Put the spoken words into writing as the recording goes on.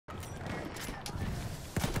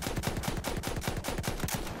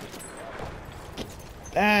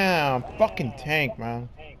Damn, fucking tank, man.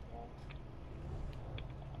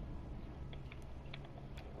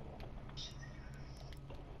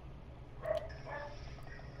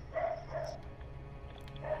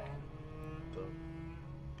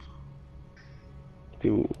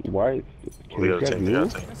 Dude, why? Can We these got a guys tank, they got a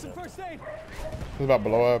move? tank. He's about to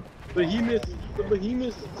blow up. Behemoth! The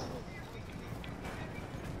behemoth!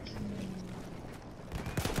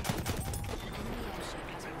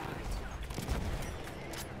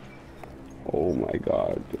 Oh my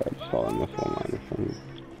god, dude, I just saw a missile line in front of me.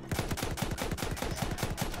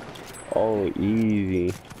 Oh,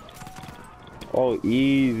 easy. Oh,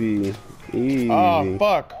 easy. Easy. Oh,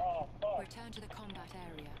 fuck. Return to the combat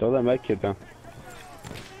area. Throw that med kit down.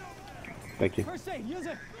 Thank you.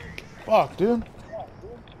 Fuck, dude.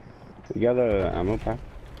 You got a ammo pack?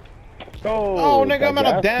 Oh, nigga, I'm in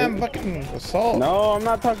a gas damn tank? fucking assault. No, I'm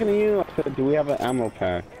not talking to you. I said, do we have an ammo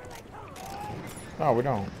pack? No, we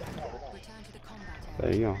don't. Return to the combat There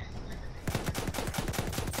area. you go.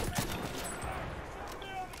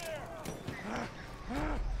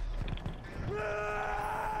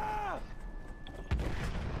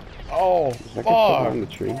 Oh, I can put on the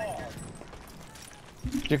fuck. tree.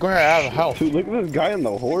 You're going out of health. Dude, look at this guy on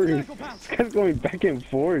the horse. This guy's going back and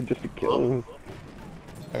forth just to kill him.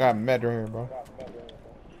 I got med right here, bro.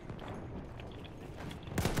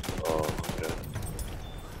 Oh, okay.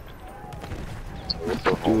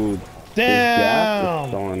 Dude, this gas is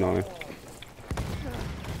Damn. so annoying.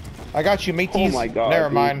 I got you, mateys. Oh my god. Never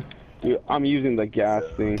dude. mind. Dude, I'm using the gas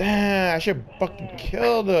thing. Damn, I should fucking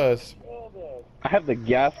killed us. I have the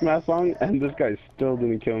gas mask on, and this guy still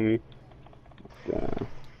didn't kill me. Damn.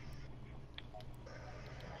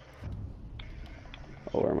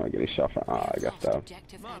 Oh, where am I getting shot from? Ah, I got that.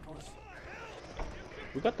 Objective Edward.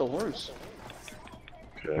 We got the horse.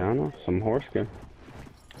 I Okay. don't know, some horse skin.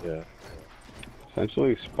 Yeah.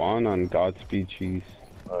 Essentially spawn on Godspeed cheese.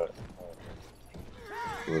 Alright.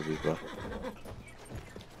 Love you, bro.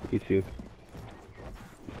 You too.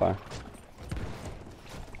 Bye.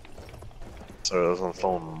 Sorry, I was on the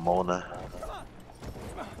phone with Mona.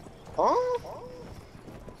 Huh?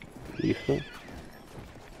 You too.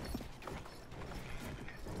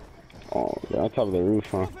 Oh, they're on top of the roof,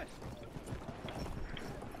 huh?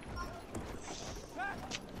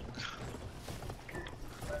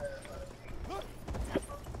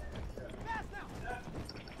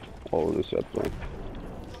 Oh, this is one.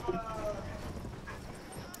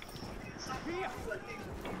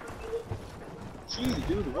 Jeez,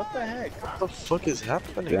 dude, what the heck? What the fuck is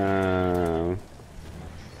happening? Damn.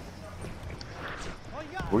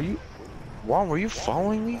 Were you... Juan, were you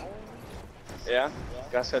following me? Yeah,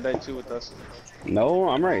 guys had that too with us. No,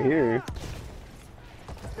 I'm right here.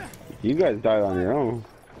 You guys died on your own.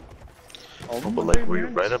 Oh, No, but like, were you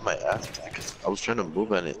right at my ass? Because I was trying to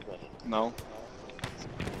move on it. No.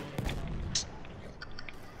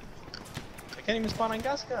 I can't even spawn on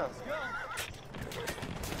Gasca.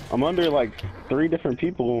 I'm under like 3 different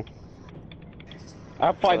people. I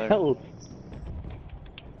have 5 Sorry. health.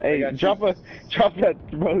 Hey, got drop that,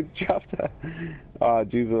 bro, drop that.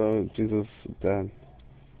 Jesus is dead.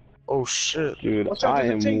 Oh shit. Dude, Watch out, I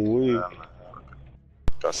there's a am tank. weak.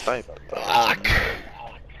 Got sniped. Fuck.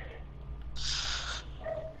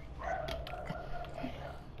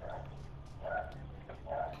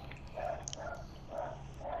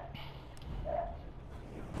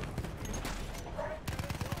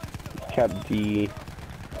 Cap D.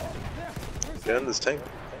 Get in this tank.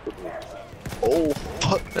 Oh,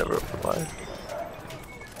 fuck, never mind.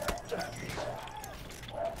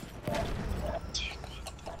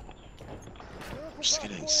 I'm just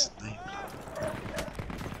getting sniped.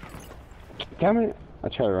 Damn it. I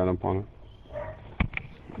tried to run up on him.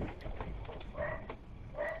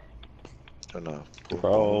 Don't know.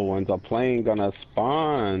 Bro, when's a plane gonna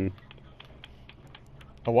spawn?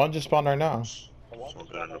 The one just spawned right now. Someone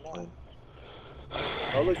got in a plane.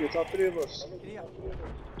 Oh, look, it's all 3 of us.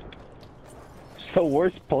 It's the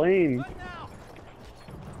worst plane.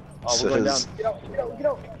 Oh, we're going down. Says- Get out, get out, get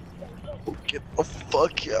out. Oh, get the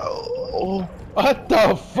fuck out. Oh, What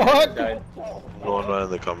the fuck? Died. going right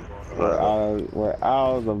in the com. We're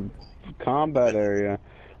out of the combat area.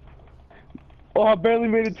 Oh, I barely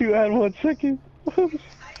made it to. I had 1 second.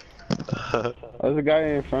 There's a guy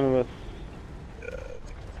in front of us.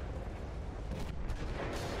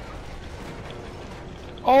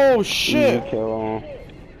 Oh Easy shit. kill him.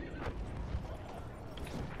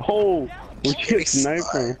 Oh, we Getting get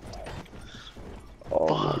sniper. Oh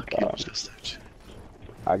my Fuck, you god. just sniped.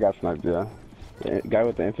 I got sniped, yeah. The guy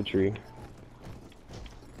with the infantry.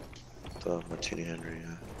 The Martini Henry,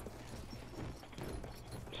 yeah.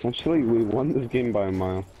 Essentially, we won this game by a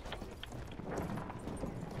mile.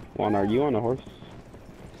 Juan, are you on a horse?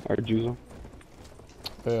 Or Juzzo?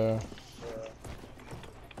 Yeah.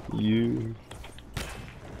 You.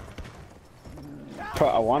 Bro,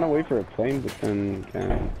 I want to wait for a plane, but then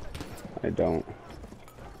again, I don't.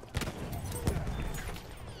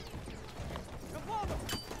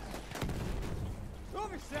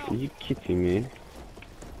 Are you kidding me?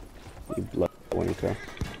 You blood wanker.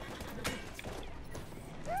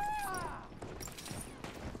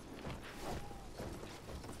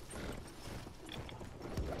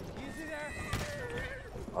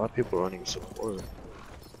 A lot of people running support.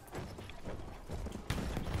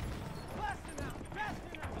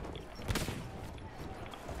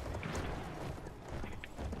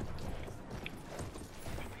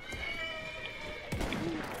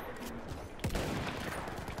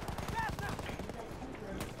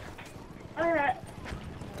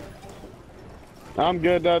 I'm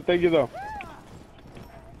good, thank you though.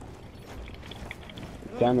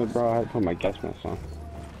 Damn it, bro, I had to put my gas mask on.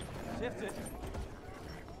 We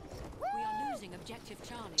are losing objective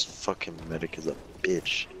Charlie. This fucking medic is a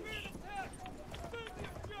bitch.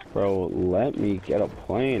 Bro, let me get a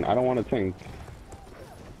plane. I don't want to tank.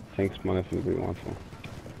 Tank's money if anybody wants one.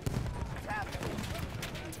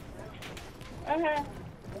 Okay.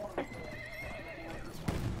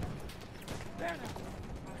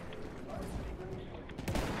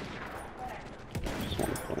 Just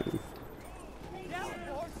want a plane.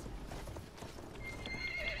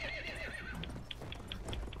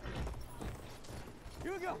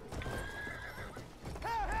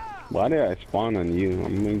 Why did I spawn on you?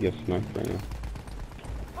 I'm gonna get sniped right now.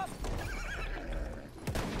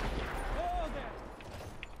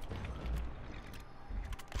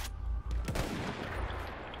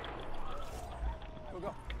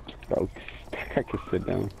 Bro, that guy can sit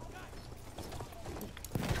down.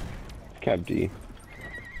 Cap D.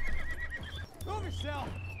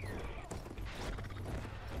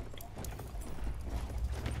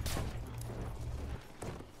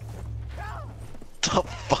 The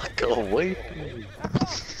fuck away from me.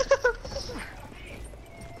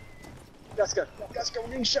 Gaska, we're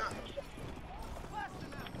getting shot.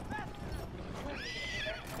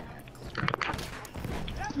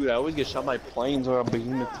 Dude, I always get shot by planes or a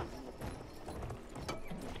behemoth.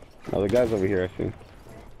 Oh, the guy's over here, I see.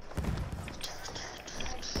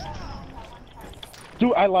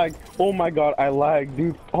 Dude, I lagged. Oh my god, I lagged,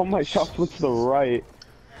 dude. All my shots went to the right.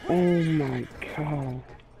 Oh my god.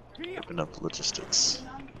 Open up logistics.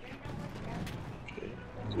 Okay.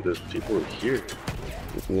 Dude, there's people here.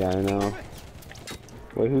 Yeah, I know.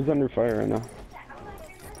 Wait, who's under fire right now?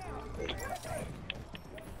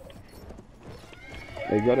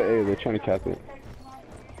 They go to A, they're trying to cap it.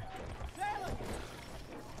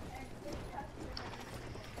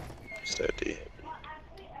 Steady.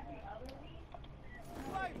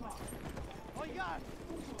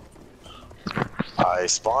 I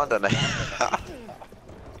spawned and I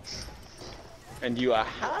And you are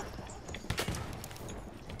hot?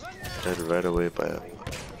 dead right away by a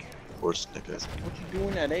horse nigga. What you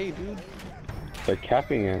doing at A, dude? They're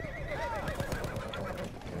capping it.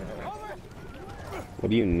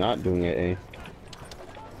 What are you not doing at A?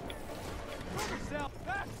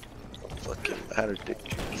 Fucking matter, dick.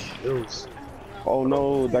 Kills. Oh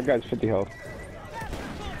no, that guy's 50 health.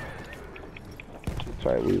 That's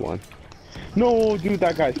right, we won. No, dude,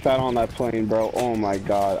 that guy sat on that plane, bro. Oh my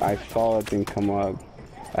god, I saw that thing come up.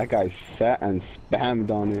 That guy sat and spammed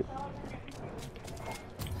on it.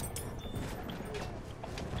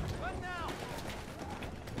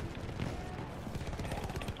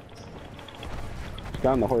 This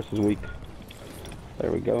guy on the horse is weak.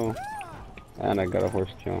 There we go. And I got a horse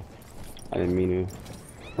kill. I didn't mean to.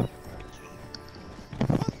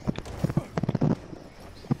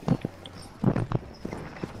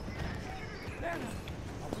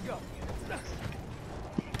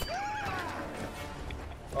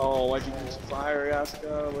 Oh, why'd you use fire,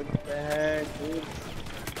 Gaska? What the heck, dude?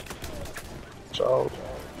 Ciao.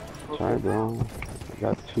 Sorry, bro. I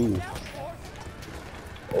got two.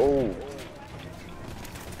 Oh.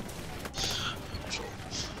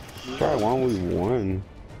 Try one, we won.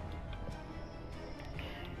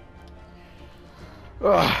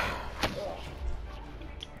 Ugh.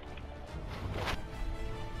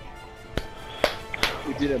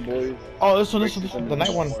 We did it, boys. Oh, this one, the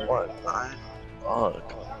night one. What?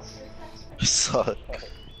 Fuck. I suck.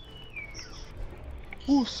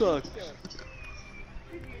 Who sucks?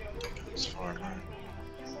 It's far, man.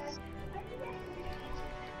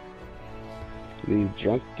 These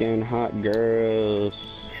drunken hot girls.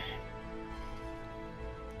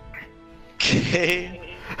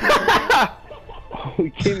 Okay. We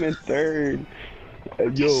came in third.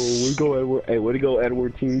 Yo, we go Edward. Hey, way to go,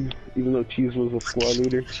 Edward team. Even though Cheese was a squad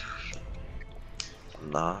leader.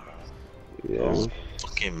 Nah. Yeah. I was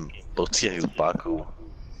fucking OTX Baku.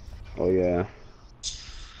 Oh yeah.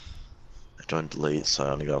 I joined late, so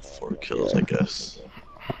I only got 4 kills, Yeah. I guess.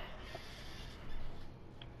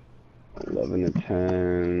 11 to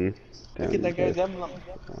 10. Look at that guy's emblem.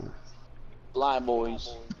 Blind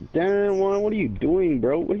boys. Damn, what are you doing,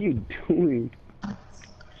 bro? What are you doing?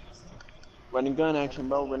 Running gun action,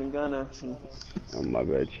 bro. Running gun action. Oh my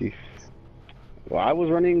bad, Chief. Well, I was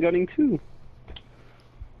running and gunning too.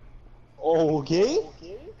 Okay.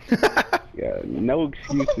 Yeah, no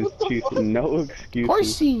excuses, Chief. No excuses.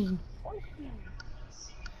 Horsey.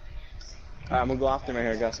 Alright, I'm gonna go after him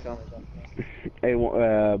right here, Gasco. Hey,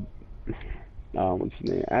 what's his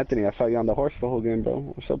name? Anthony, I saw you on the horse the whole game, bro.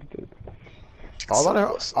 What's up with it? I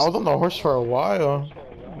was on the horse for a while.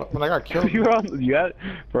 But when I got killed. You were on, you had,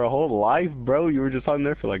 for a whole life, bro. You were just on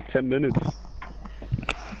there for like 10 minutes.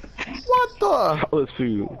 What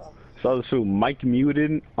the? Saw this fool Mike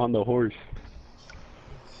muted on the horse.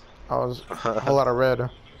 I was a whole lot of red.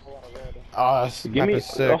 Oh, that's Give me,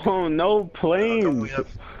 sick. oh no planes. How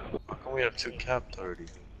come we have 2 capped already?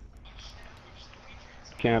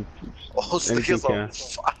 Camp. Oh, Sticky's on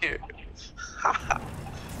fire.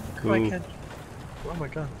 Come on, Ken. Where are my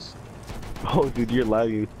guns? Oh, dude, you're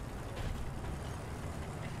lagging.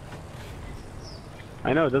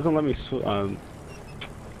 I know, it doesn't let me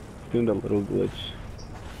doing the little glitch.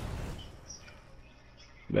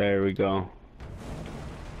 There we go.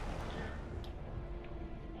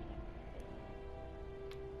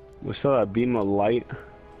 We saw that beam of light.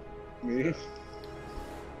 Me?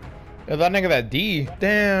 Yeah, that nigga that D.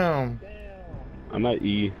 Damn. I'm at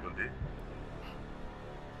E.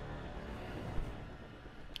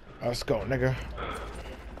 Let's go, nigga.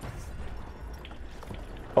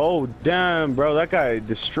 Oh, damn, bro. That guy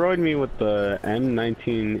destroyed me with the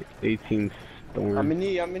M1918 Storm. I'm in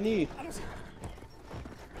E, I'm in E.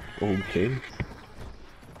 Okay.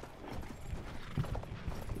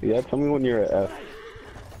 Yeah, tell me when you're at F.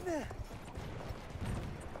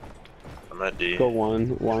 I'm at D. Go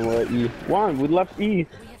one, we're at E. One, we left E. We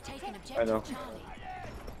have taken objective I know. Charlie.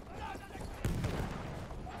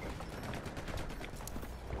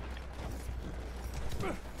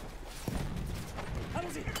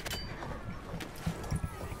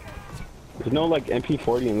 There's no like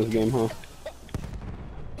MP40 in this game, huh?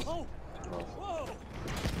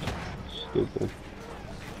 Stupid.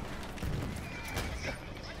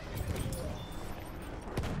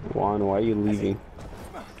 Juan, why are you leaving?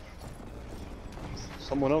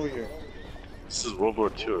 Someone over here. This is World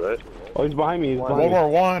War II, right? Oh, he's behind me. He's behind World me. War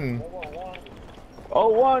One. Oh,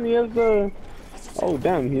 Juan, he has the. Oh,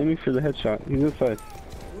 damn, he hit me for the headshot. He's inside.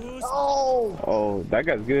 Oh! Oh, that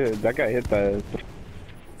guy's good. That guy hit that.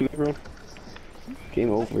 Bro. Game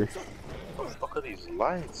over. What the fuck are these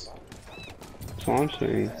lights? That's what I'm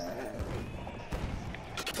saying.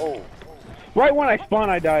 Oh. Right when I spawned,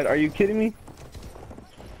 I died. Are you kidding me?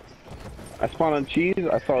 I spawned on cheese.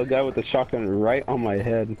 I saw a guy with a shotgun right on my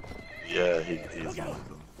head. Yeah, he's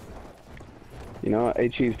You know, hey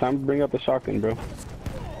cheese, time to bring up the shotgun, bro.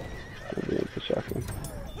 Bring up the shotgun.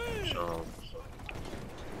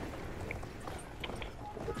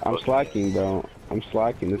 I'm slacking, bro. I'm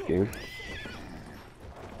slacking this game.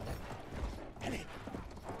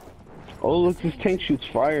 Oh, look, this tank shoots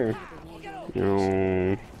fire.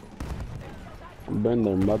 No. Burn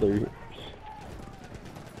their mothers.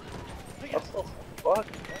 What?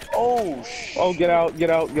 Oh, shit. Oh, get out, get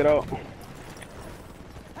out, get out.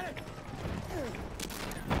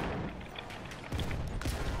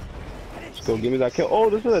 Let's go, give me that kill. Oh,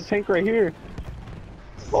 this is a tank right here.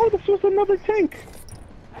 Oh, this was another tank.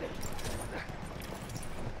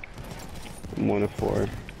 I'm 1 of 4.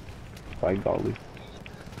 By golly.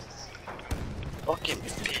 Fucking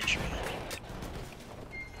bitch,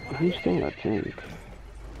 man. Who's still in that tank?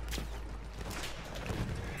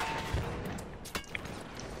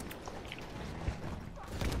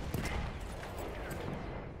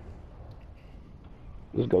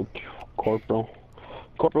 Let's go, Corporal.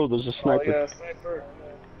 Corporal, there's a sniper. Oh, yeah, sniper.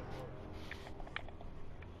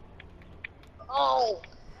 Oh!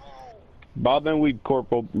 Bob and weeb,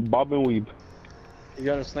 Corporal. Bob and weeb. You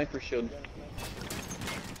got a sniper shield.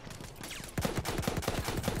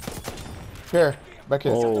 Here, back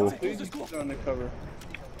here. Oh, Please just go on the cover.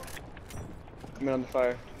 Come in on the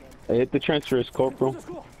fire. I hit the transfers, Corporal.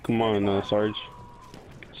 Come on, Sarge.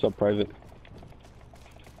 What's up, Private?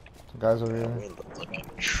 Some guys over We're here. in the fucking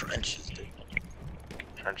trenches, dude.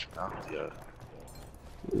 Trench mount, yeah.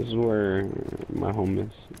 This is where my home is,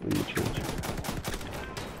 in the trench.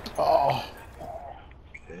 Oh.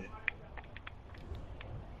 Okay.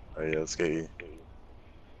 Alright, yeah, let's get you.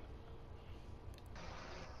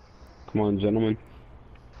 Come on, gentlemen.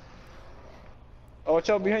 Oh, watch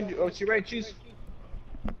out behind you. Oh, to your right, cheese.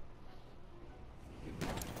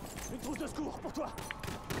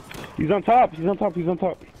 He's on top, he's on top, he's on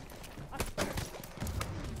top.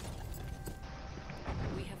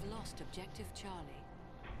 We have lost objective Charlie.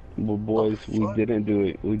 Well, boys, Oh, we fuck. didn't do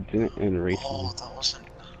it. We didn't end racism. Oh, that wasn't.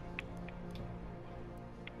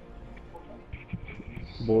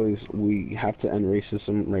 Boys, we have to end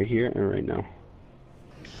racism right here and right now.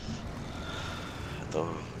 The...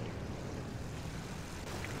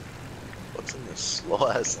 What's in this slow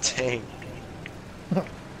ass tank?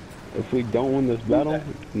 If we don't win this battle,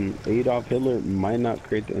 Adolf Hitler might not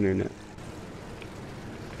create the internet.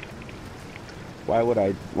 Why would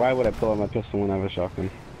I pull out my pistol when I have a shotgun?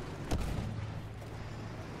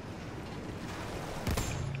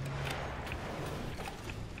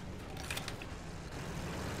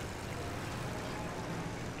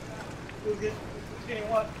 Who's getting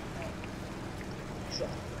what?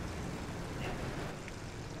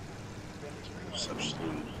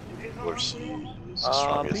 Essentially, Warsi is the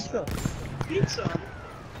strongest. Pizza.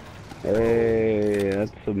 Hey,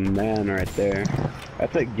 that's a man right there.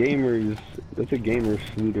 That's a gamer's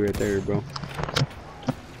food right there, bro.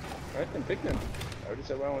 Alright then, pick them. I already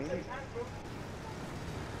said what I want to eat.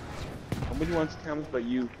 Nobody wants cams but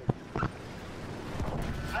you.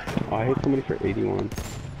 Oh, I hit somebody for 81.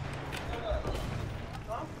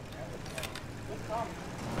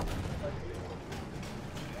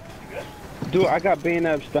 Dude, I got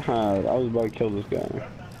bayonet behind. I was about to kill this guy.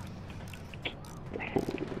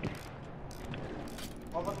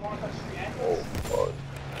 Oh, fuck.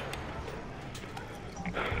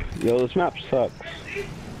 Yo, this map sucks.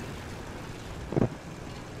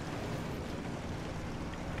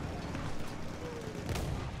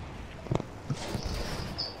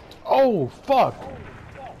 Oh, fuck.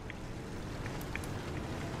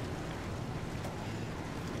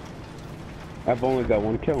 I've only got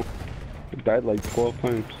one kill. I died like 12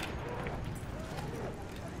 times.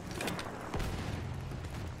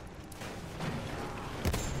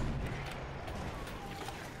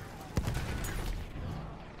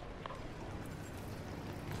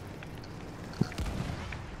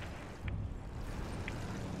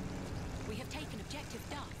 We have taken objective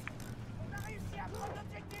Duff.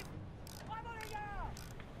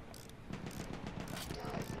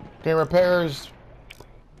 Okay, repairs.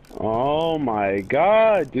 Oh my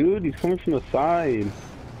god, dude, he's coming from the side. We have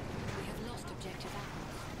lost objective Apple.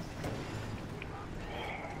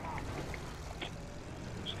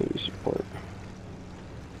 Just give me support.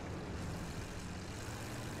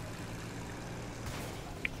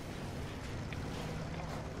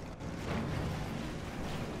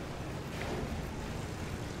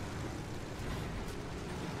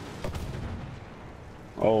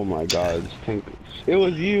 Oh my god, this tank. It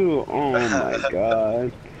was you! Oh my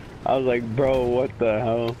god. I was like, bro, what the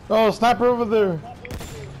hell? Oh, sniper over there.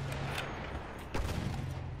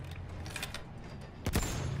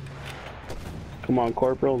 Come on,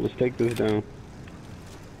 Corporal, let's take this down.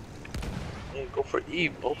 Yeah, go for E,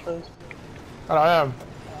 both guys. I am.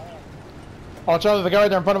 Oh, Charlie, the guy right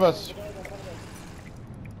there in front of us.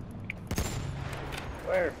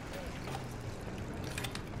 Where?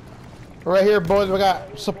 Right here, boys. We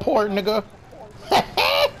got support, nigga.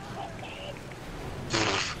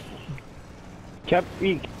 Cap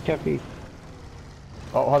E.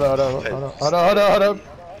 Oh, hold up. Hold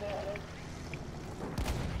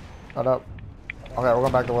up. Okay, we're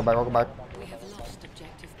going back. We have lost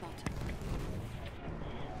objective Button.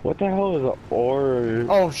 What the hell is an ore?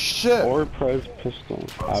 Oh, shit. Ore press pistol.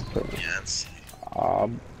 Yes.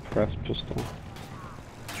 Press pistol.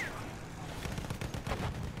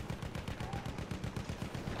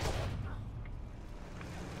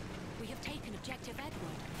 We have taken objective Edward.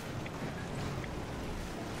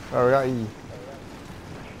 Oh, we got E.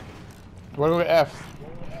 What do we F?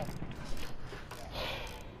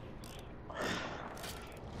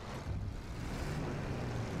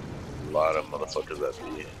 A lot of motherfuckers at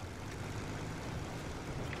B.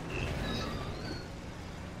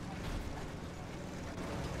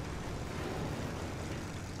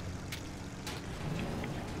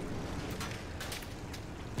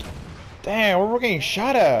 Damn, where we're getting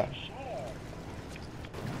shot at?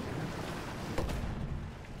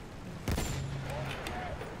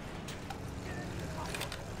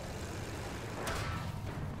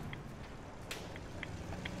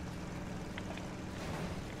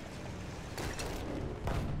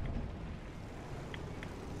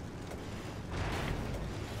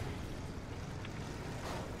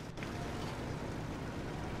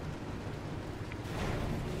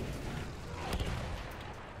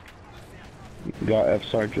 Got F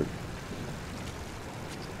Sergeant.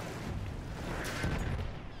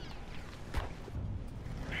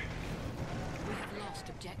 We have lost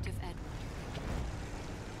objective Edward.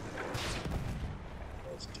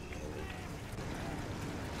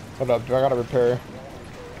 Hold up, do I gotta repair?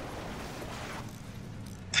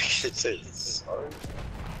 It's sorry.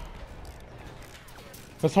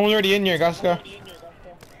 But someone's already in here, Gaska.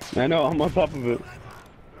 I know, I'm on top of it.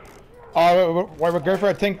 Oh, we're good for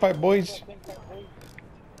a tank fight, boys.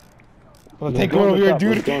 Let's take go good on over the here, top,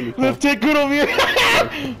 let's go on dude. the Let's top. take good over here.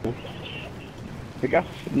 I got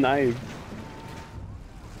sniped.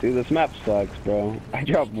 Dude, this map sucks, bro. I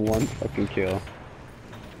dropped one fucking kill.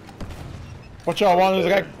 Watch out, Juan, there's a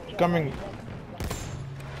guy coming.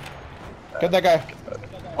 Get that guy.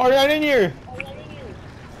 Oh, you're not in here.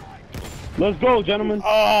 Let's go, gentlemen.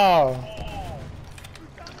 Oh.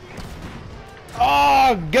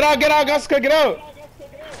 Oh, get out, Gaska, get out.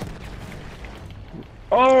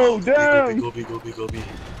 Oh, damn. Go B.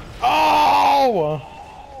 Oh.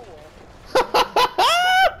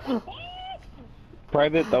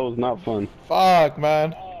 Private, that was not fun. Fuck,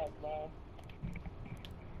 man.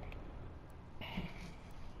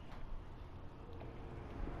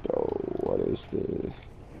 Bro, what is this?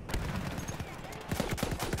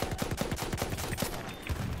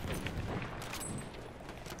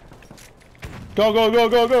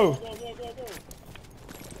 Go.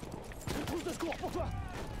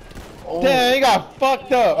 Oh. Damn, he got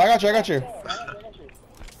fucked up. I got you.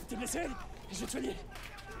 T'es blessé? Je vais te soigner.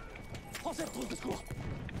 Prends cette trousse de secours.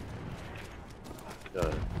 You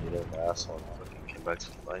know, an asshole fucking came back to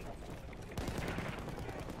life.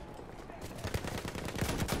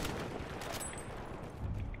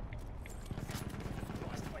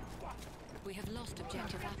 We have lost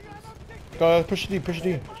objective apples. Go, push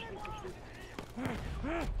D.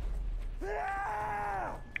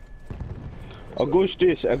 À gauche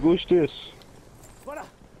 10, à gauche 10. Voilà,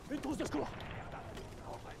 une trousse de secours.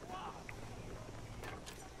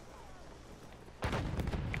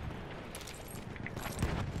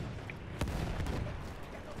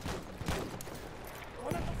 On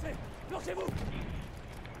a lancé. Lancez-vous.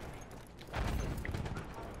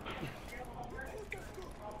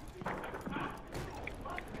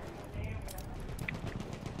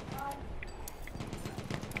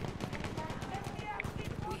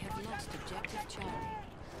 We have lost objective Charlie.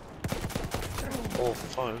 Oh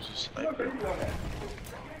fuck, it was a sniper.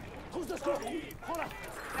 Trousse de secours. Prends-la.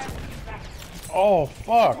 Oh,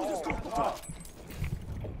 fuck.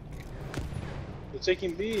 We're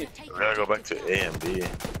taking B. We're gonna go back to A and B.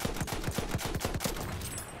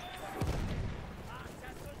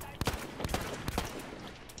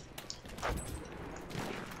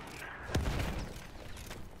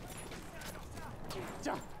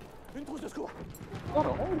 Tiens, une trousse de secours. Not a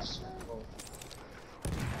horse.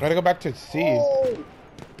 Gotta go back to C. Oh.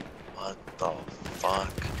 What the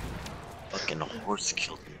fuck? Fucking horse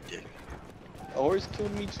killed me, dick. A horse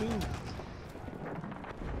killed me too.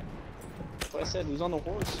 That's what I said. Who's on the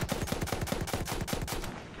horse?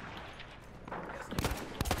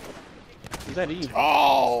 Who's that E?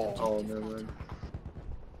 Oh. Oh, never mind.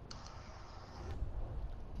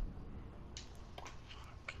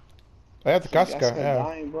 I have the Gaska Gaska, yeah.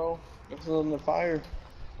 dying, bro. Gaska's on the fire.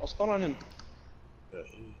 What's going on him?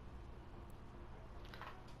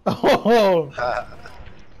 Oh.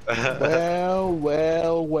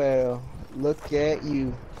 Well. Look at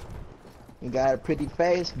you. You got a pretty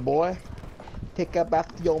face, boy. Take up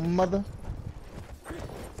after your mother.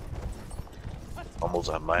 Almost,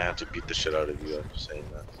 I might have to beat the shit out of you after saying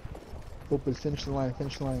that. Open finish the line.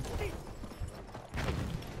 Allons-y.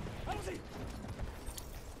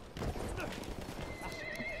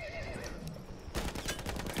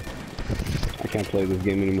 I can't play this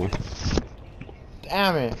game anymore.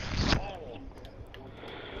 Damn it.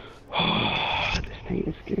 This thing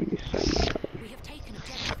is getting me so mad. We have taken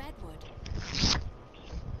objective Edward.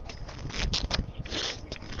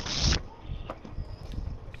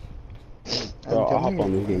 Bro, I'll hop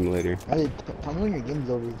on this game later. Tell me when your game's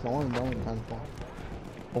over. I want to know when time's fall.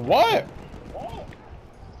 What?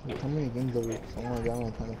 Tell me when your game's over. I want to know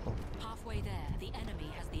when time's fall. Halfway there, the enemy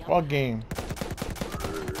has the upper What game?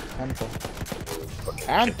 Titanfall.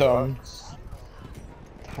 Anthem?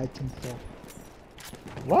 Titanfall.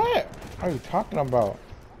 What are you talking about?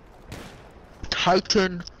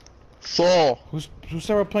 Titanfall. Who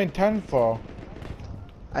said we're playing Titanfall?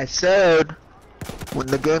 I said when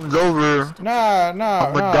the game's over. Nah.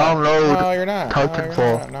 I'ma download No, you're not.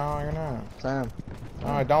 Titanfall. No, you're not. Sam. No,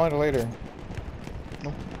 I download it later.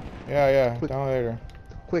 No. Yeah. Quick. Download later.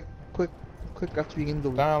 Quick after your game's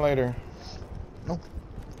over. Download later. No.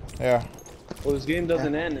 Yeah. Well, this game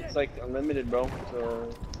doesn't end. It's like unlimited, bro. So,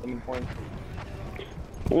 limited points.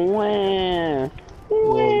 Wah.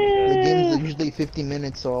 Well, the game's usually 50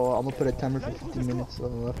 minutes, so I'm gonna put a timer for 50 minutes.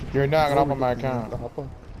 So after You're not gonna hop on my 50 minutes, account. I'll hop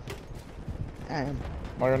on. I am.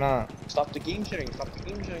 Why you're not? Stop the game sharing. Stop the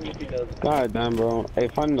game sharing if he does. God damn, bro. Hey,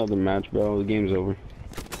 find another match, bro. The game's over.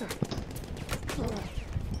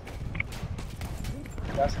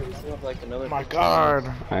 That's what we still have like another. Oh my 15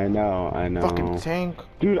 god. I know. Fucking tank.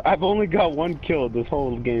 Dude, I've only got 1 kill this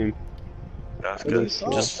whole game. That's Really good.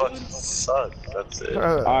 suck. Just fucking suck. That's it.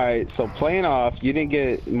 Alright, so playing off, you didn't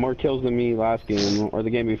get more kills than me last game, or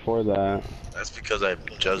the game before that. That's because I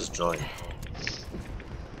just joined.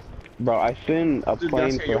 Bro, I seen a Dude,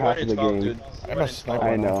 plane that's for half of the game. Dude. I'm a sniper.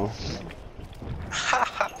 I know.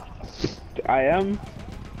 I am?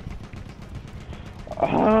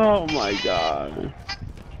 Oh my god.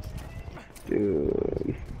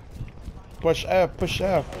 Dude. Push F, push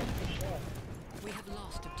F. We have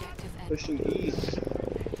lost objective Edward. Pushing E.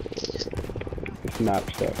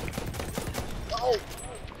 Snapchat.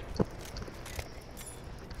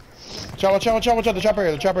 Watch out, the chopper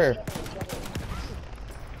here, the chopper here.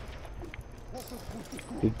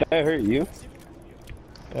 Did that hurt you?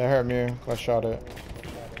 Yeah, it hurt me. I shot it.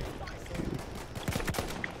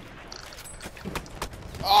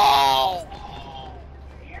 Oh!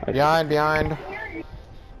 Behind.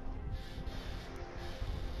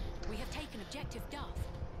 We have taken objective Duff.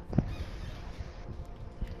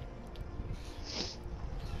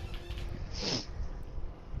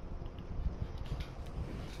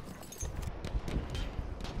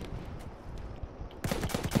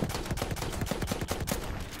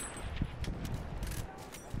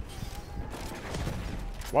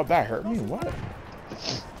 What, that hurt me? What?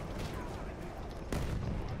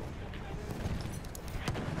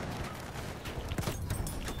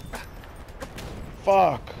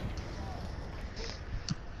 Fuck.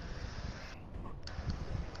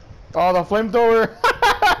 Oh, the flamethrower.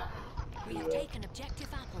 We have taken objective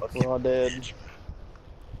Apple. We're all dead.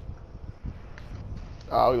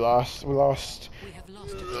 Oh, we lost. We have lost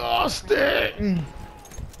Lost it.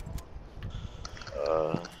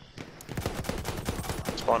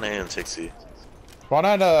 Spawn A and 6C. Spawn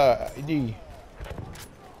at D.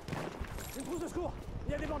 Une trousse de secours.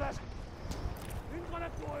 Il y a des bandages. Une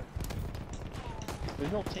grenade pour eux.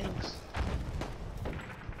 There's no tanks.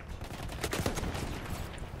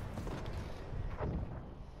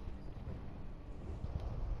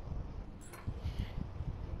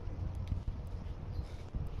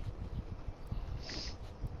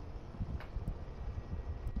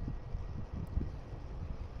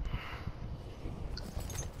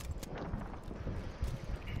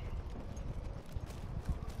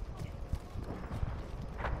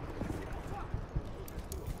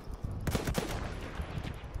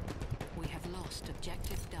 We have lost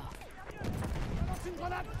objective Duff. Lance une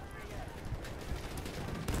grenade.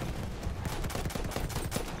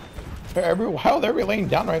 How are they laying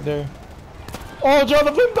down right there? Oh, Joe,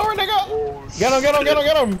 the flamethrower, nigga! Oh,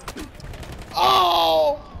 Get him!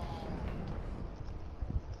 Oh!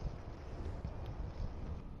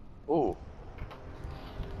 Oh.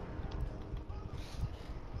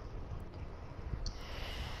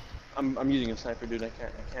 I'm using a sniper, dude. I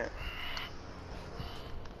can't.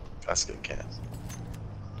 That's good, cat.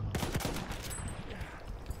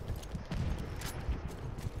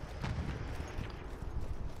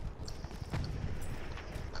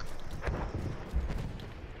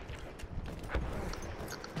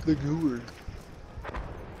 The gooer.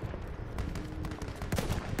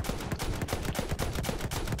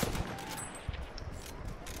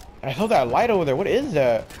 I saw that light over there. What is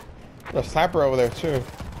that? The sniper over there, too. Lance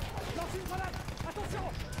une grenade. Attention.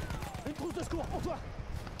 Une trousse de secours pour toi.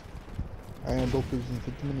 I am both in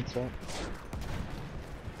 50 minutes, right?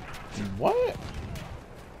 What?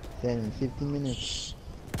 Then in 50 minutes.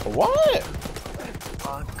 What?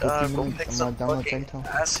 Oh god, go minutes, pick I'm some not down with fucking Sentinel.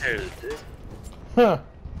 ass hairs, dude. Huh.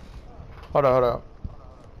 Hold up.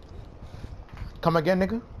 Come again,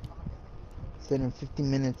 nigga? Then in 50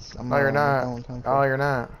 minutes, I'm No, you're not. down with time. No, you're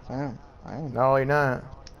not. I am. No, you're not.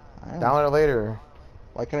 I am. Download it later.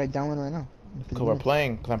 Why can't I download it right now? In 50 Cause we're minutes.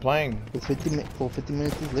 playing. Cause I'm playing. It's 50 minutes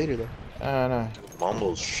is later though. No.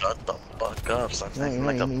 Mumbles, shut the fuck up. Stop No, acting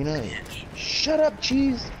like a you know. bitch. Shut up,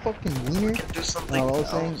 cheese, fucking wiener. Do something No, I was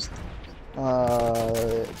saying, else.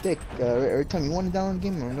 Dick, every time you want to download a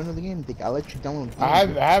game or another game, Dick, I'll let you download. I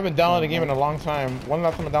haven't downloaded a game in a long time. When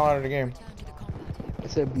last time I downloaded a game? Turn to the combat area. I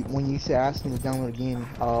said when you say ask me to download a game,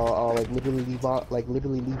 I'll like literally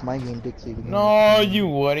leave my game, Dick, so you can. No, you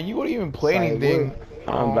wouldn't. You wouldn't even play I anything. would.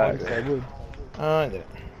 I'm back. Yes, I would. I did.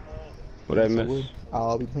 What I miss?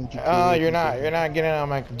 I'll be playing GTA. You're not getting on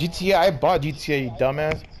my GTA. I bought GTA, you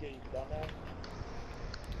dumbass.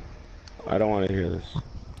 I don't want to hear this.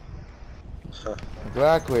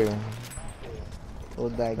 Exactly. Or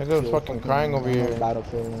that Nigga's fucking crying over here.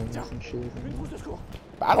 Battlefield and some shit. Une trousse de secours.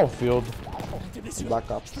 Battlefield. T'es blessé. Black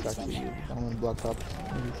Ops, actually. I want Black Ops.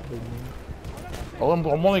 Oh, I'm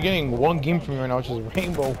only getting one game from you right now, which is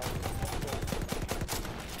Rainbow.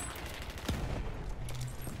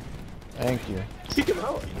 Thank you. Kick him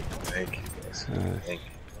out. Thank you, guys. Thank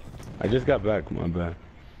you. I just got back. My bad.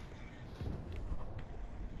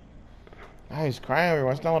 Ah, he's crying. He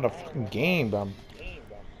wants to download a fucking game, but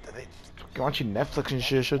they fucking watching Netflix and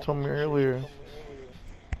shit. Should've told me earlier.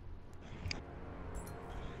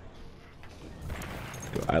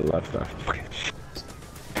 Dude, I left that fucking shit.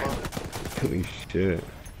 Holy shit.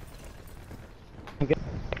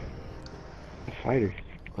 Fighter.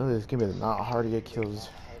 Look, this game is not hard to get kills.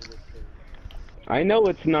 I know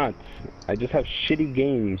it's not. I just have shitty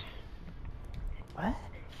games. What?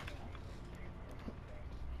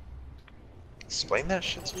 Explain that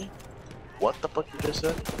shit to me. What the fuck you just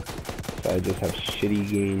said? I just have shitty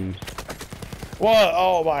games. What?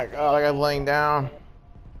 Oh my god, I got laying down.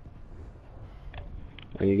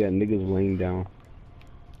 And you got niggas laying down.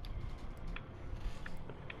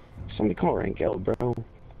 Somebody call rank L, bro.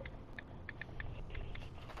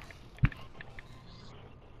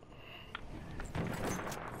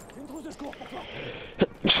 Une trousse de secours pour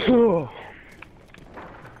toi.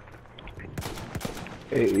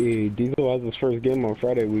 Hey, Diesel has his first game on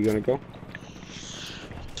Friday. We gonna go?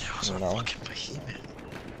 That was a No. fucking behemoth.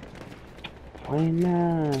 Why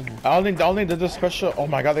not? I don't think there's a special. Oh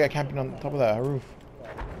my god, they got camping on top of that roof.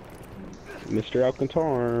 Mr.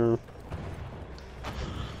 Alcantar.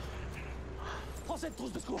 Prends cette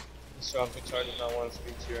trousse de secours. So I'm trying to not want to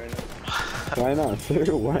speak to you right now. Why not, sir?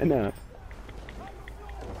 Why not?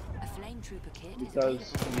 A flame trooper kit is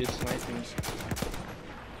Because available. he is sniping.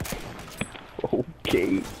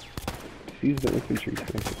 Okay. He's the infantry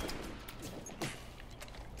sniper.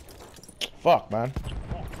 Fuck, man.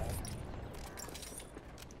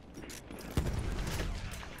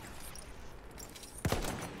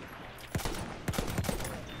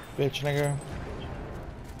 Bitch, nigga.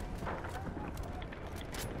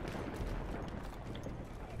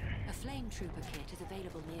 A flame trooper kit is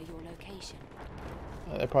available near your location.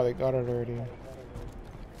 They probably got it already.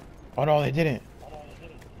 Oh no, they didn't.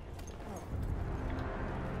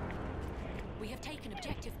 We have taken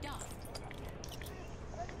objective Duff.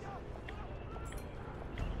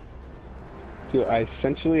 Dude, I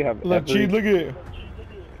essentially have Look, every... G, look at it.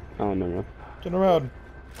 I don't know. Turn around.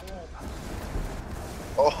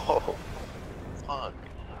 Oh, fuck.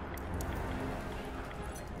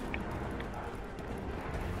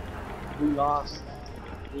 We lost.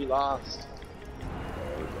 We lost.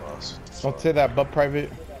 Oh, we lost. Don't say that, but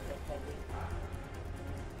private.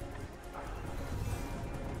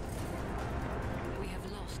 We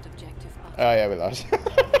have lost objective Buff. Oh yeah, we lost.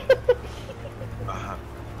 Uh-huh.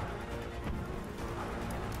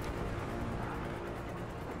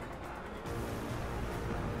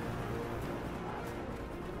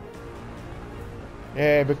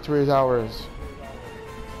 Yeah, victory is ours.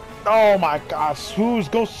 Oh my god, Swooze,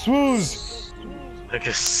 go Swooze! Look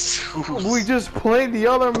at Zeus. We just played the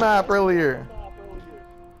other map earlier.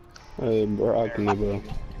 Hey, bro, I can go.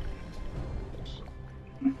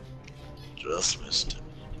 Just missed it.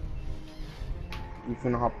 You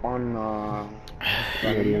finna hop on,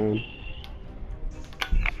 Ready on.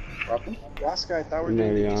 Robin? Last guy, I thought we were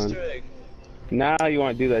Maybe doing the on. Easter egg. Now you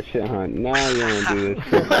want to do that shit, huh? Now you want to do this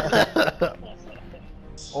shit.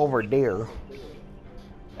 Over there.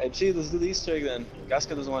 Hey, Chi, let's do the Easter egg then.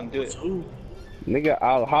 Gaska doesn't want to do it. Nigga,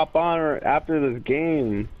 I'll hop on after this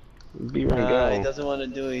game. Be right Nah, go. he doesn't want to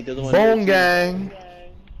do it. He doesn't want to do Bone it. gang.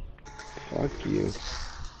 Fuck you.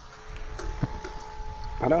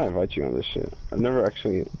 How do I invite you on this shit? I've never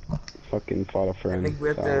actually fucking fought a friend. I think we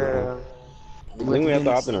have so, to. I think we have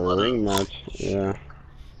to hop in a ring match. Yeah.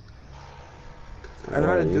 I know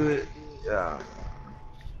how to do it. Yeah.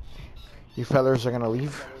 You fellas are gonna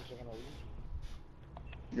leave?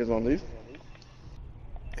 You guys want to leave?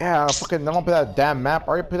 Yeah, fucking don't play that damn map. I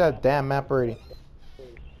already played that damn map already.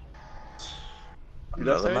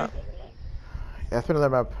 Another map? Yeah, it's been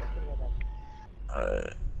another map.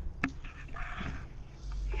 Alright.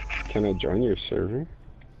 Can I join your server?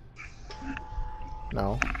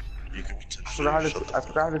 No. You can I forgot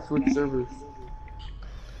how to switch servers.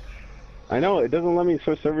 I know, it doesn't let me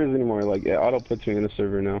switch servers anymore. Like, it auto puts me in a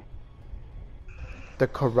server now. The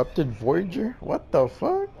corrupted Voyager? What the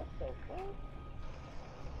fuck?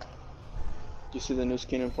 Do you see the new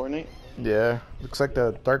skin in Fortnite? Yeah, looks like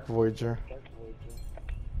the Dark Voyager.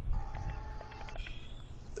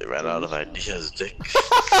 They ran out of ideas, Dick.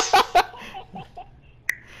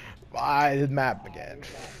 Why the map again?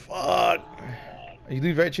 Fuck. You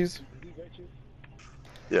leave, right, Cheese?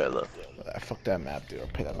 Yeah, I left. Fuck that map, dude. I'll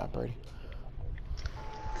pay that map already.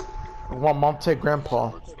 I want mom to take grandpa.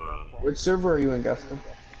 Which server are you in, Gaston?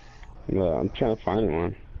 Well, I'm trying to find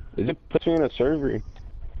one. It just puts me in a server. It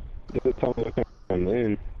doesn't tell me what I'm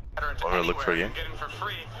in. Want to look for you?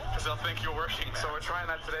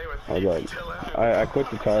 Hold on. I quit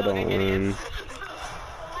the title and...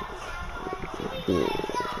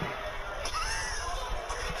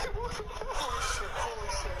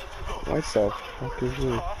 What the fuck is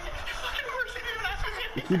this?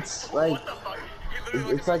 It's like,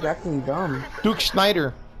 it's like acting dumb. Duke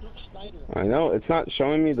Snyder. I know, it's not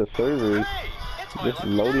showing me the servers. It's just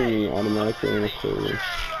loading me automatically in the server.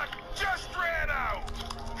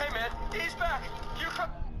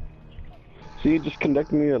 See, it just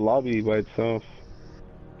conducted me to a lobby by itself.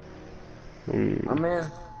 I'm in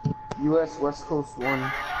US West Coast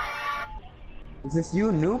 1. Is this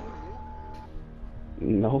you, noob?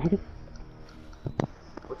 No.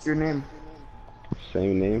 What's your name?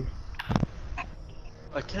 Same name.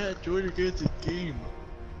 I can't join against this game.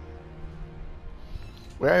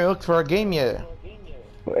 Where are you looking for a game yet?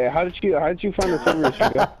 Hey, how did you find the server,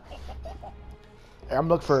 Sugar? I'm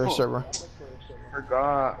looking for a server.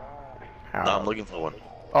 Forgot. No, I'm looking for one.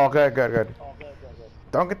 Oh, good, good, good.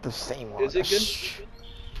 Don't get the same one. Is it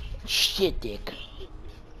good? Shit, dick.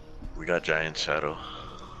 We got Giant Shadow.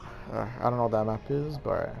 I don't know what that map is,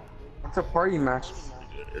 but. It's a party match.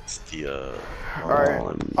 It's the Alright.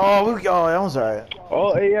 Oh, that was alright.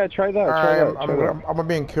 Oh, hey, yeah, try that. Alright, Try that. I'm gonna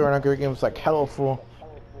be in queue and I'm gonna give us like hella full.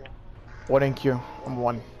 One in queue. I'm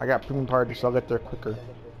one. I got premium party, so I'll get there quicker.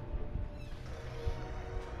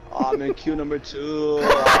 Oh, I'm in queue number 2.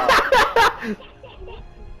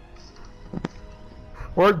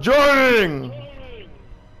 We're joining!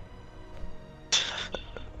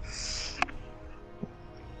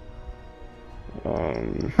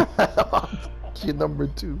 Queue number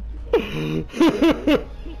 2.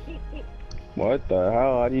 What the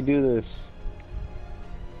hell? How do you do this?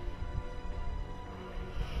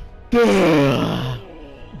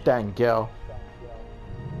 Dangel.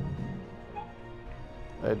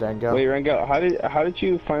 Hey, Dangel. Wait, Rengo, how did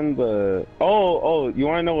you find the... Oh, you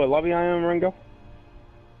wanna know what lobby I am, Rengo?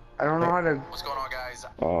 I don't know how to. What's going on, guys?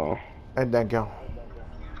 Oh. Hey, Dangel.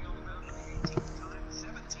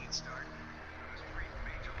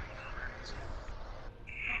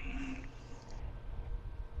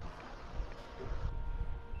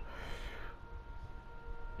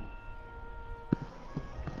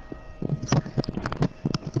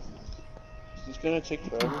 It's gonna take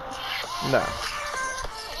forever. No.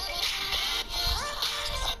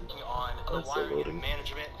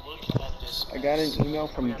 I got an email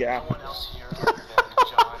from Gap.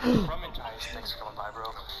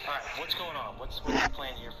 What's going on? What's the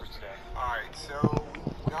plan here for today? Alright, so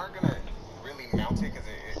we are gonna really mount it because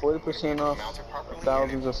it 40% off mounted properly.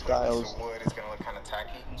 thousands of styles. The wood is gonna look kind of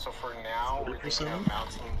tacky. So for now, we're thinking of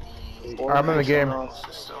mounting the I'm in the game.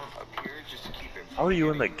 system up here just to keep it. How are you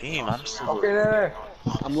in the game? I'm still. Okay, there.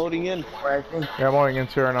 I'm loading in. Right, I think. Yeah, I'm only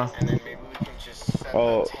into right now. And then maybe we can just set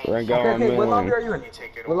Oh, the tank. Rengo, Okay, I'm okay, what lobby in are you in?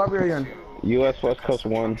 What lobby are you in? US West Coast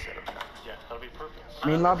 1. Yeah, that'll be perfect.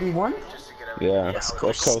 Main lobby 1? Yeah, West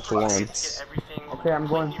Coast 1. Okay, I'm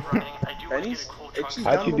going. Benny's?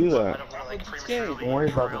 How'd you do that? Don't worry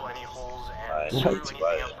about it.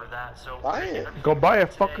 Buy it. Go buy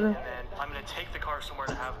it, fucker. I'm gonna take the car somewhere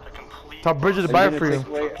to have a complete Tell Bridget to buy it for you.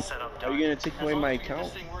 setup. Are you gonna take away my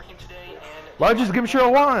account? Why'd you just give me shit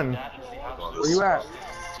one? Where you at?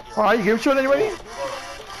 Oh, you give me shit anyway?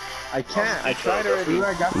 I can't. I tried Where already. you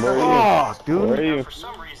at, Gaston? Where are you? Oh, Where are dude. you?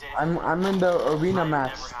 I'm in the arena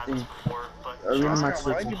match thing. Arena match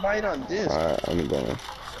Why'd you buy it on this? Alright, I'm going.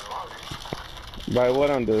 Buy what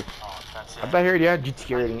on this? I bet here you had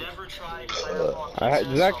GT already.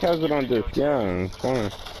 Zach has it on this. Yeah, it's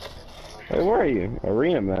fine. Hey, where are you?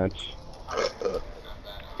 Arena match.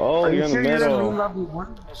 Oh, Are you're you in the sure you're in middle. main lobby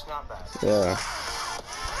 1? Yeah.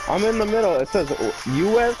 I'm in the middle. It says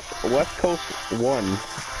US West Coast 1.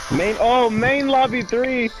 Main lobby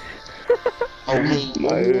 3. Oh, me.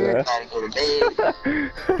 Yeah.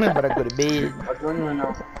 But I go to bed. I'm joining right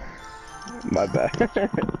now. My bad.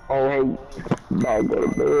 Oh, hey. I'll go to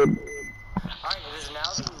bed. Alright, it is now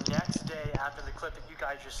the next day after the clip that you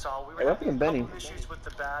guys just saw. We were Hey, having a Benny. couple issues with the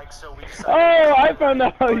bag, so we decided Oh, I found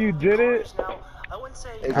out how you did it. now. I wouldn't say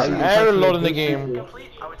Hey, I'm Cheese. never loading the game. complete.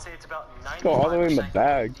 I would say it's about 95%. Go all the way in the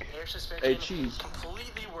bag. The air suspension Hey, Cheese.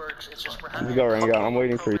 completely works. It's just we're Let's having go, a Rango. couple I'm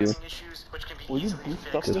waiting of for you. programming issues, which can be Will you easily boost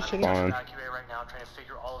fixed. up this It's shit? I'm fine. evacuate right now, trying to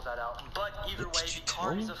figure all of that out. But either way, the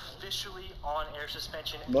car is officially on air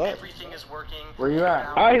suspension. What? Everything is working. Where you at?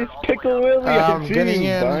 Now, Ah, we're he's all the way Pickle up. Willie. I'm I getting see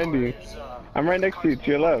him in. behind you. I'm right next to you, to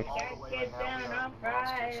your left.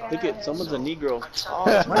 Look at someone's a Negro.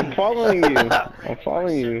 I'm following you. I'm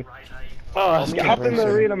following you. Oh, Hop in the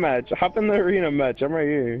arena match. Hop in the arena match. I'm right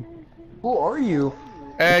here. Who are you?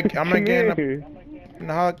 Hey, I'm gonna Come get in here.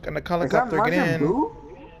 the helicopter. Get in.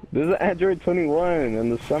 This is Android 21 in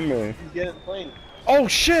the summer. Get in the plane. Oh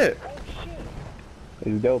shit!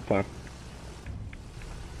 It's dope, huh?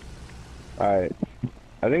 Alright.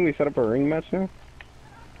 I think we set up a ring match now.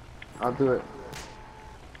 I'll do it.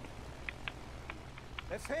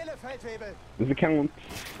 Does it count?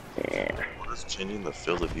 Yeah. What is changing the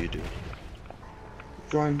field of view do?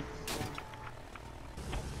 Join.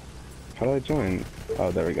 How do I join?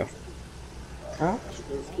 Oh, there we go. Huh?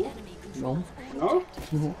 The enemy No. controls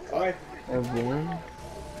No? Alright. Everyone.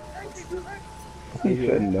 He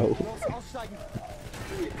said no.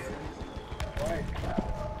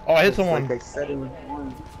 Oh, I hit someone. Like I said it was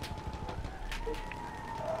one.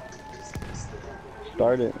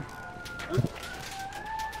 Start it.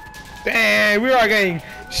 Dang, we are getting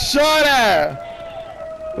shot at.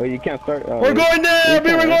 Wait, you can't start. Oh, We're wait. going down, You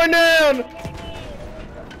baby. We're can't. going down.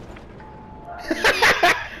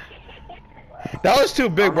 That was too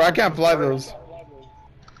big, bro. I can't fly those.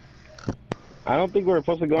 I don't think we're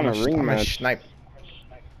supposed to go on a ring I'm a match. snipe.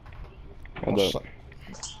 Hold up.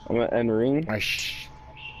 I'm gonna end ring.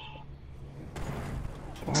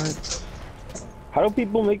 What? How do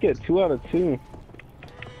people make it 2 out of 2?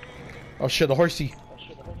 Oh shit, the horsey.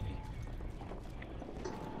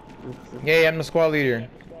 Yeah, I'm the squad leader.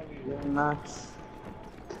 Max.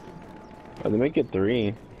 Oh, they make it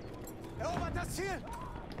 3.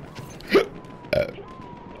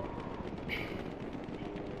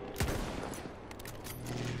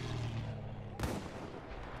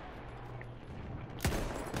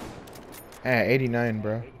 Ah, 89,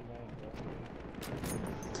 bro.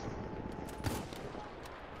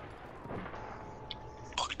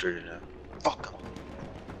 Fuck dirty now. Fuck him.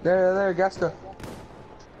 There, Gasca.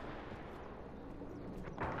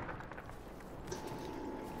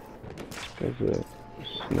 There's a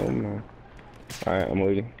snowman. Alright, I'm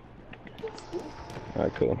waiting.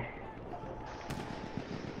 Alright, cool.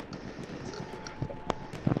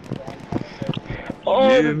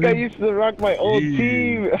 Oh, this guy used to rock my old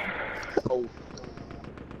team!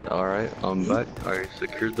 Alright, I'm back. I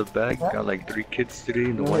secured the bag. Got like 3 kids today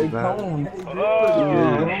in the Where one they bag. going?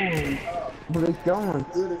 Oh. Where they going?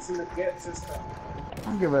 Dude, it's in the get system. I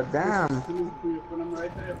don't give a damn. Put them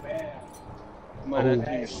right there, bam. Might have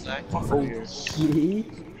to use snack over here. Gee.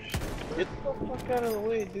 Get the fuck out of the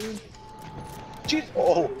way, dude. Jeez.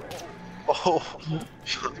 Oh. Oh.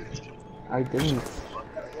 I didn't.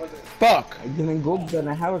 Fuck! I didn't go get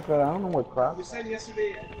a helicopter. I don't know what crap. You said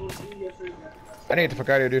yesterday, yesterday. I need to get the fuck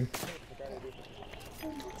out of here, dude.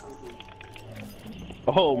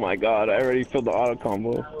 Oh my god, I already filled the auto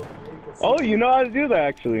combo. Oh, you know how to do that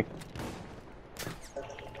actually.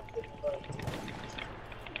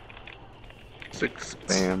 Six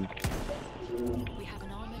spam. We have an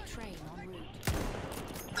armored train en route.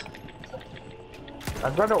 I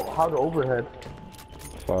got how to overhead.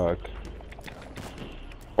 Fuck.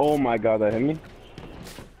 Oh my god, that hit me.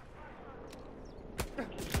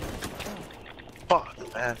 Fuck,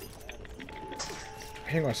 man.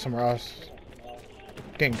 I ain't going somewhere else.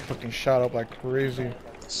 Getting fucking shot up like crazy.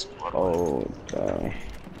 Oh, god.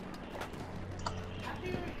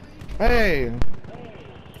 Hey!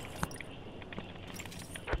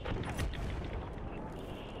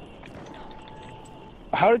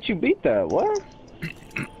 How did you beat that? What?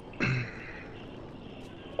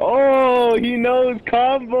 Oh, he knows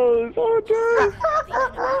combos. Oh, dude. The enemy has the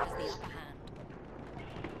upper hand.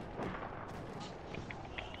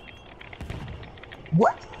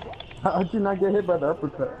 What? How'd you not get hit by the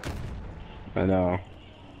uppercut? I know.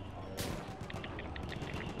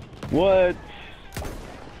 What?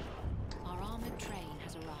 Our armored train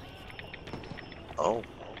has arrived. Oh.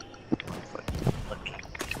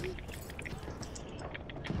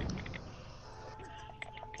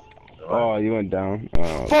 Oh, you went down.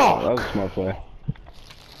 Oh, Fuck! that was a smart play.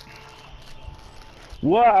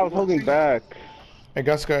 What? I was holding back. Hey,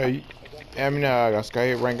 Guska,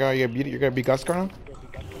 Guska, Rango, you're gonna beat Guska now?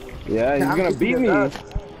 Yeah, he's gonna beat me.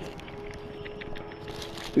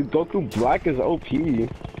 Dude, Goku Black is OP.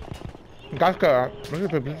 Guska,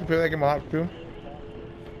 let's play that game a lot too.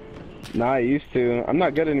 Nah, I used to. I'm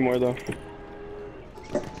not good anymore though.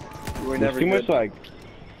 You were There's never too good. much like.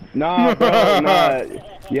 Nah, bro. Nah.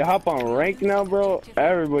 You hop on rank now, bro.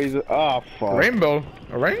 Everybody's. Oh fuck. Rainbow.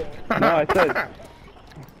 A rain? No, I said.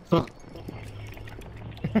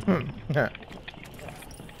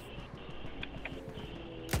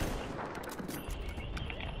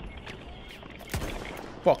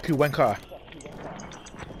 Fuck you, Wenka.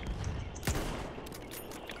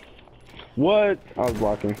 What? I was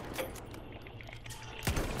blocking.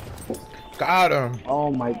 Got him.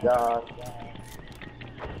 Oh my god.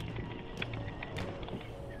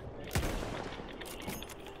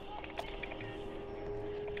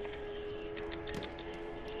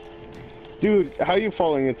 Dude, how are you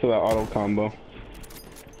falling into that auto combo?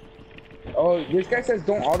 Oh, this guy says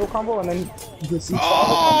don't auto combo and then he proceeds to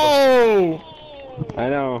auto Oh! I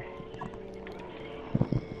know.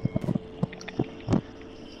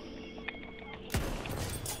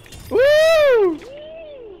 Woo!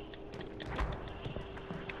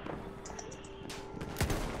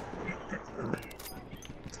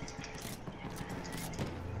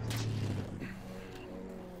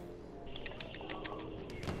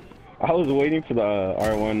 I was waiting for the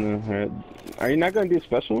R1. Are you not gonna do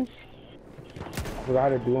specials? I forgot how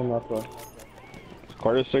to do them, that's why.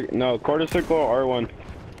 Quarter circle? No, quarter circle or R1. What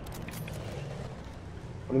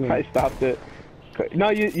do you mean? I stopped it. No,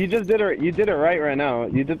 you just did it. You did it right now.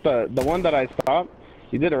 You did the one that I stopped.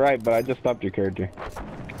 You did it right, but I just stopped your character.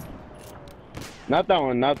 Not that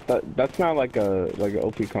one. Not that. That's not like a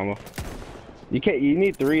OP combo. You can't. You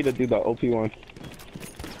need 3 to do the OP one.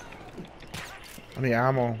 I need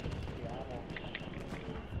ammo.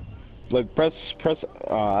 Look, press.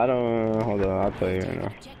 I don't know. Hold on. I'll tell you right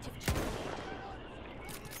now.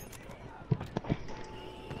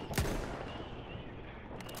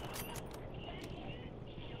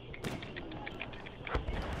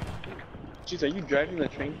 Jeez, are you driving the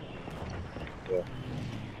train? Yeah.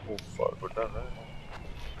 Oh fuck, we're done,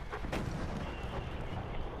 right?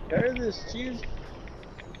 There it is, cheese.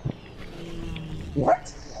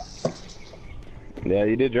 What? Yeah,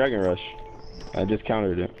 you did Dragon Rush. I just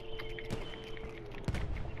countered it.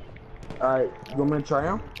 Alright, you want me to try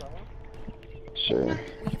him? Sure. We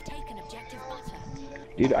have taken objective butter.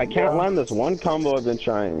 Dude, I can't land this one combo I've been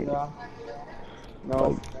trying. Yeah.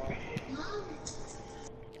 No.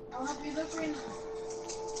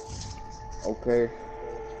 Okay.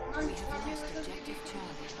 We have lost objective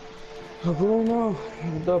Charlie. I don't know.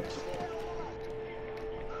 Hold up.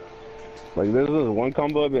 Like, this is one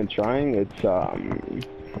combo I've been trying. It's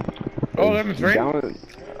Oh, that's right. down.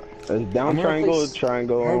 It's down I'm gonna triangle, place- I'm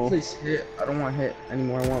gonna triangle. place hit. I don't want hit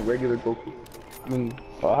anymore. I want regular Goku. I mean,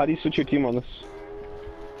 How do you switch your team on this?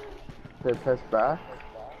 press back.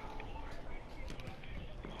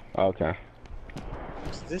 Okay.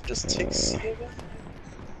 Did this just take C again?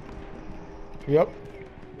 Yep.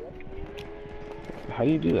 How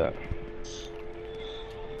do you do that?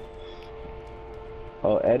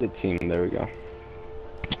 Oh, edit team. There we go.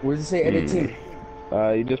 Where does it say edit team?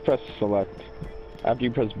 You just press select after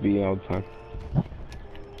you press B all the time.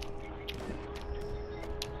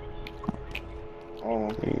 Oh.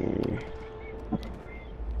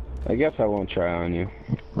 I guess I won't try on you.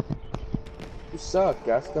 You suck,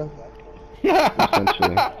 Gaska.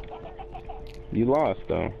 Essentially. You lost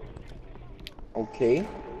though. Okay.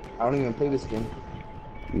 I don't even play this game.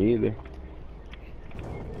 Me either.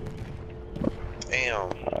 Damn.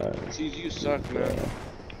 Jeez, you suck, man.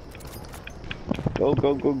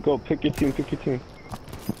 Go. Pick your team,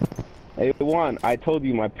 Hey, Juan, I told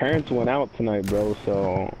you my parents went out tonight, bro,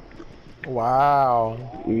 so... Wow.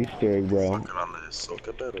 Easter egg, bro. Fucking on this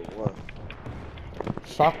soccer bed or what?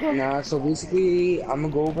 Soccer? Nah, so basically, I'm gonna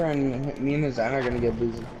go over and me and Zan are gonna get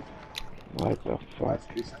busy. What the fuck?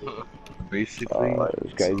 Basically.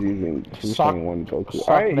 This guy's using Sock- 2.1 Goku. sock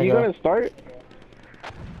Alright, you nigga. gonna start?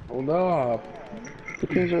 Hold up. The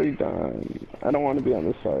team's already done. I don't want to be on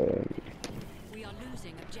this side. We are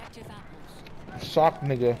losing objective apples. Sock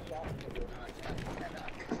nigga.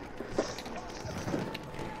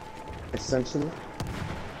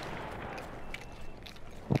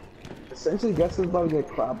 Essentially, Gaska's about to get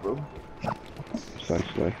clapped, bro.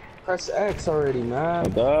 Essentially. Press X already, man.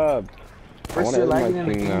 Hold up. First wanna you're edit lagging my in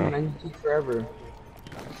the thing game now. and then you keep forever.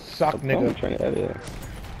 Sock I'm nigga. trying to edit it.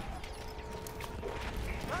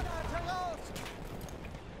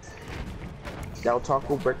 Del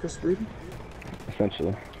Taco breakfast food?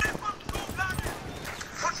 Essentially.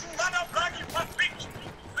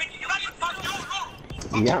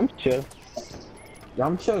 Yamcha.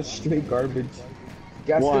 Yamcha is straight garbage.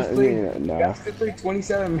 Gaskins played, no. Gaskins played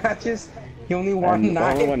 27 matches. He only won And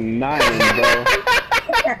 9. only won 9,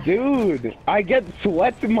 bro. Dude, I get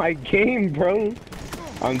sweats in my game, bro.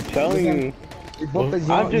 I'm telling you. You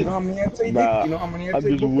know how many I played? Nah, You know how many I I'm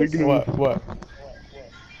played? just wigging. What?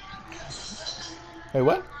 Hey,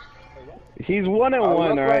 what? He's 1-1,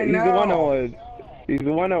 alright? He's 1-1. He's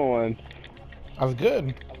 1-1. That's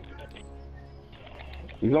good.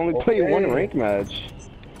 He's only played 1 rank match.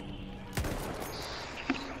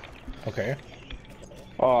 Okay.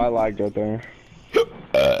 Oh, I lagged right there.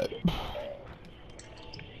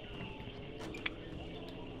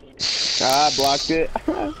 Blocked it.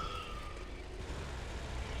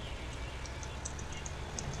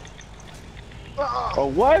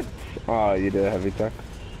 Oh, what? Oh, you did a heavy tech.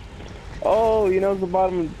 Oh, you know the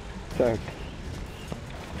bottom tech.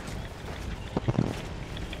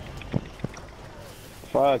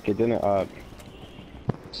 Fuck, it didn't up.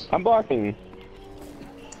 I'm blocking.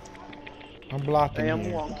 I'm blocking. Hey, I'm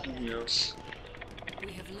here. wonky here.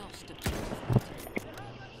 We have lost a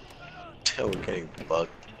Tail getting bugged.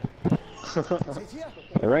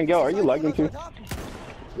 Hey, Rangel, are you lagging too?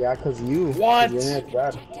 Yeah, cause you. What? Your net's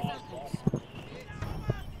bad.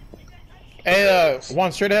 Hey,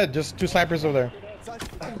 one straight ahead. Just 2 snipers over there.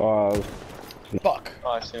 Fuck. Oh,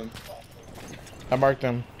 I see him. I marked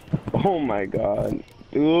them. Oh my god.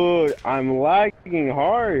 Dude, I'm lagging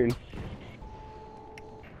hard.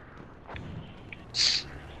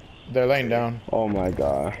 They're laying down. Oh my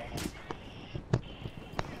god.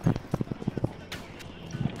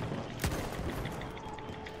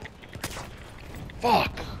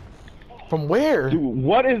 Fuck. From where? Dude,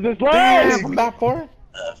 what is this Damn, lag? from that far?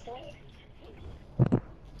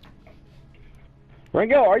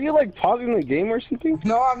 Rangel, are you like pausing the game or something?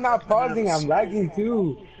 No, I'm not pausing. I'm lagging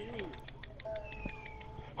too.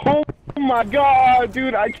 Oh my god,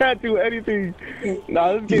 dude, I can't do anything.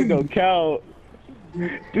 Nah, this game don't count.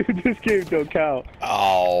 Dude, this game don't count.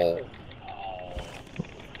 Oh.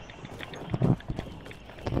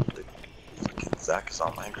 Zach is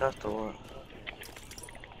on Minecraft or what?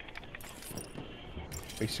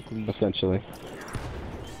 Basically. Essentially.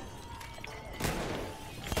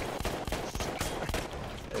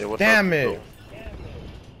 Hey, what's Damn up, it. bro?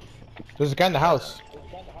 There's a guy in the house.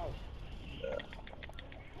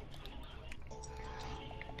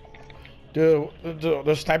 Dude,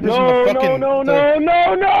 there's snipers in the fucking... No!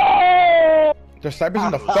 There's snipers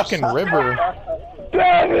in the fucking river.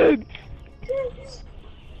 Damn it!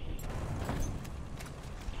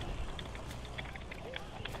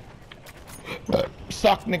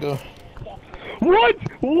 Suck, nigga. What?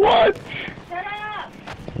 What?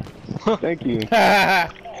 Thank you.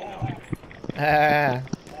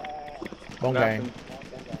 Bong gang.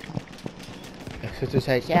 Sister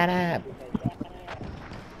say, shut up.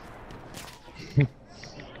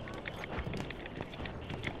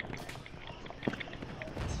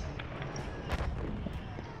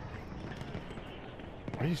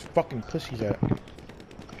 Where are these fucking pussies at?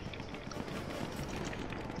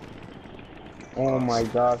 Oh my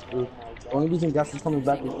gosh, dude. The only reason Gas is coming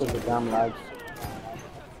back is because of damn lag.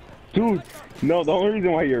 Dude, no, the only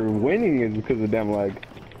reason why you're winning is because of damn lag.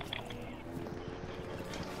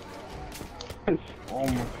 Oh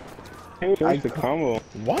my. I the combo.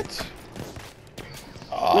 What?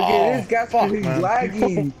 Look at this Gas, fuck, he's man.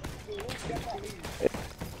 lagging.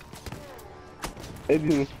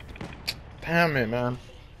 Damn it, man.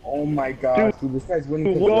 Oh my god, dude, this guy's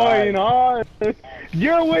winning because of What's lag. going on?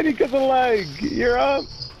 You're winning because of lag. You're up.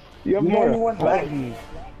 You have You're the more. only one lagging.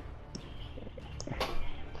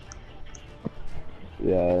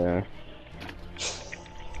 Yeah.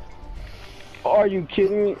 Are you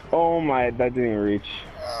kidding me? Oh my, that didn't reach.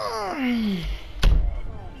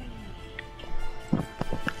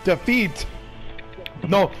 Defeat.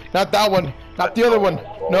 No, not that one. Not the other one.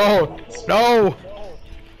 No. No.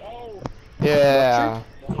 Yeah.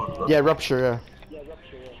 Yeah, rupture,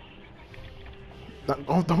 yeah.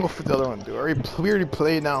 Don't go for the other one, dude. We already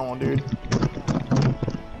played that one, dude.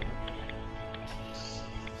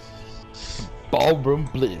 Ballroom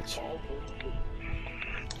Blitz.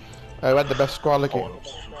 I had the best squad looking.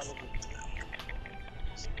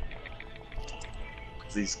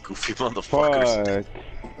 These goofy motherfuckers. Fuck.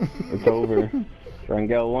 It's over.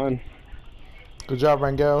 Rangel won. Good job,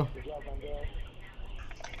 Rangel.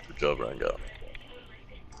 Good job, Rangel.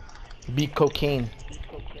 Beat cocaine.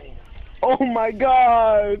 Oh my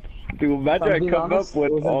god! Dude, imagine I come up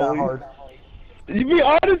with it wasn't all that these... hard. You be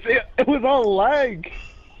honest, it was all lag. To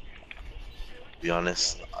be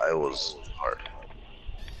honest, I was hard.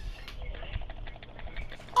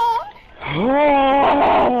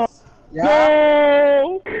 Oh, Yeah.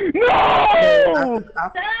 no! No!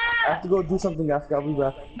 I have to go do something, Oscar. I'll be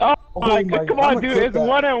back. Oh, Oh my come God, on, dude. It's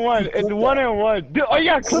 1-on-1. It's 1-on-1. Dude, oh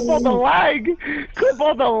yeah, clip all the lag. Clip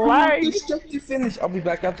all the lag. Destructive finish. I'll be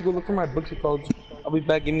back. I have to go look for my books of codes. I'll be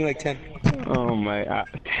back. Give me like 10. Oh my,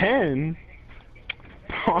 10?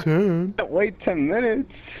 10. Wait 10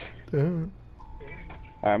 minutes. 10.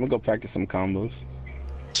 Alright, I'm gonna go practice some combos.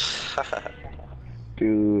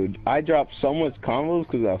 Dude, I dropped so much combos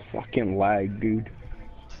because of fucking lag, dude.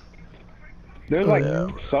 There's like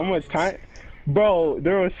so much time. Bro,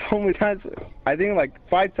 there was so many times, I think like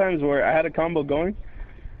 5 times where I had a combo going,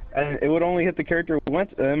 and it would only hit the character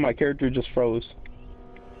once, and then my character just froze.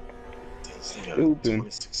 Stupid.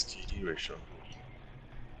 26 KD ratio.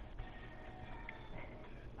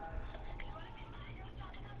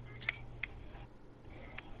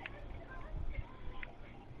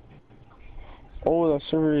 Oh, that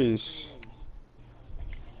server is...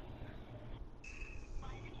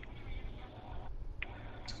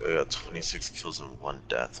 I got 26 kills and 1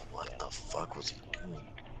 death. What the fuck was he doing?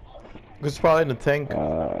 It's probably in the tank.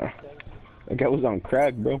 That guy was on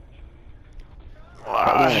crack, bro.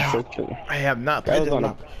 I have not played this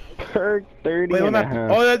map. Perk 30 Wait, and what a map?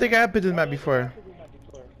 half. Oh, I think I have played this map before.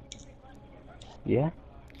 Yeah?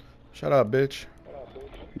 Shut up, bitch.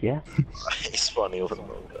 Yeah? He's spawning over the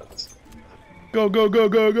moon guns. Go, go, go,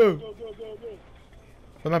 go, go.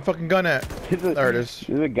 Where's my fucking gun at? There it is.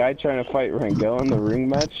 There's a guy trying to fight Rangel in the ring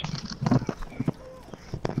match.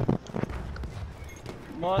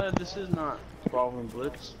 What? This is not Problem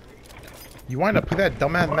Blitz. You wind up with that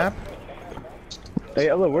dumbass map? Hey,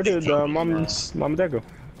 hello, where did Mom and Dad go?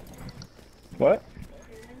 What?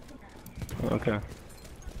 Okay.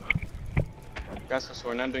 Guys, so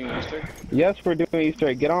we're not doing Easter? Yes, we're doing Easter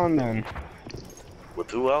egg. Get on then.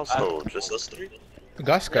 With who else though? Just us 3?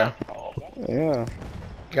 Guska. Yeah.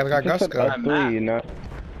 You guys got Just Guska. us 3, not...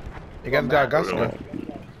 You guys got Guska.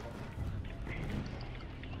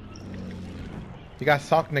 You got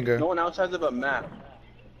Sock nigga. No one else has it but Matt.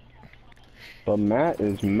 But Matt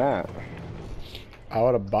is Matt. I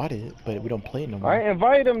would have bought it, but we don't play no more. Alright,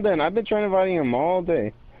 invite him then. I've been trying to invite him all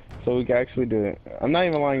day. So we can actually do it. I'm not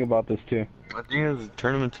even lying about this too. I think there's a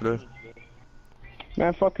tournament today.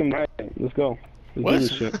 Man, fuck him, right? Let's go. Let's do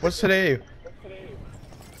this shit. What's today?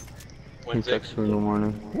 Wednesday. 6 in the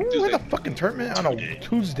morning. Where's the fucking tournament on a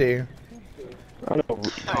Tuesday? I don't know.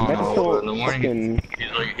 Oh, in the morning.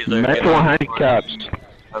 He's like Mental handicaps.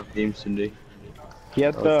 Have games today. He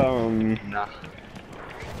had the Nah.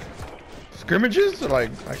 Scrimmages or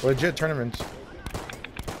like legit tournaments?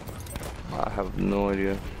 I have no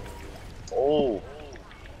idea. Oh.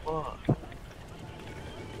 Fuck.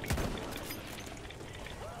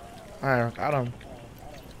 Alright, got him.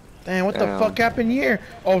 Damn, what the fuck happened here?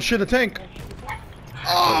 Oh shit, a tank.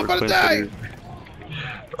 Oh, I'm about to die.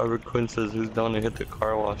 Robert Quinn says who's down to hit the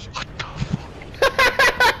car wash. What the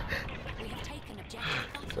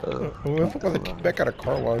fuck? Who the fuck was a kickback at a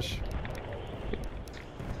car wash?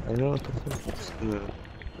 I know what the fuck is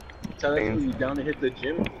Tell us when you down to hit the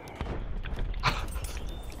gym.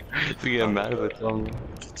 to get mad if it's on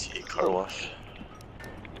GTA car wash.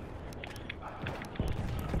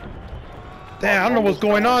 Damn, I don't know what's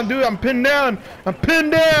going on, dude. I'm pinned down. I'm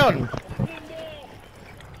pinned down.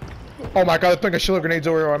 Oh my god, I think I should have grenades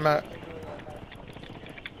over where I'm at.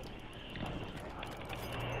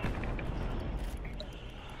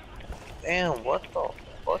 Damn, what the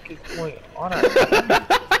fuck is going on? And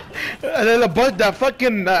then that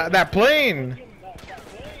fucking that plane.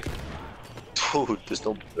 Dude, there's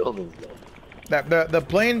no buildings. The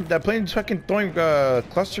plane's fucking throwing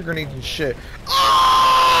cluster grenades and shit.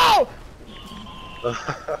 Oh!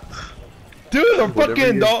 Dude, the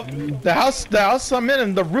fucking the house I'm in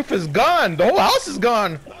and the roof is gone. The whole house is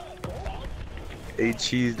gone. Hey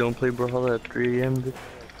cheese, don't play Brawlhalla at 3 AM. Dude,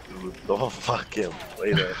 don't fucking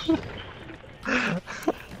play that shit.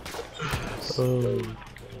 Oh.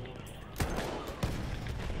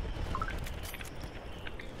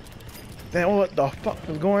 Damn, what the fuck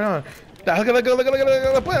is going on? Look at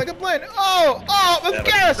the plane. Oh, it's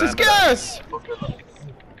gas, it's gas.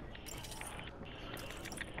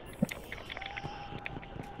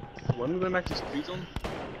 When we going back to Street Zone?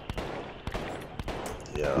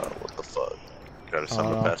 Yeah, what the fuck? Gotta send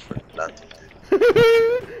the password. Nothing, We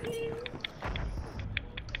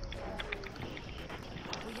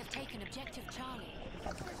have taken objective Charlie.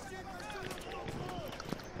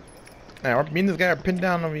 Man, me and this guy are pinned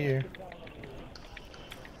down over here.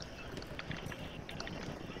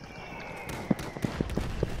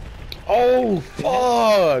 Oh,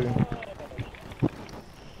 fuck!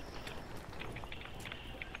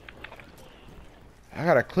 I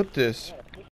gotta clip this.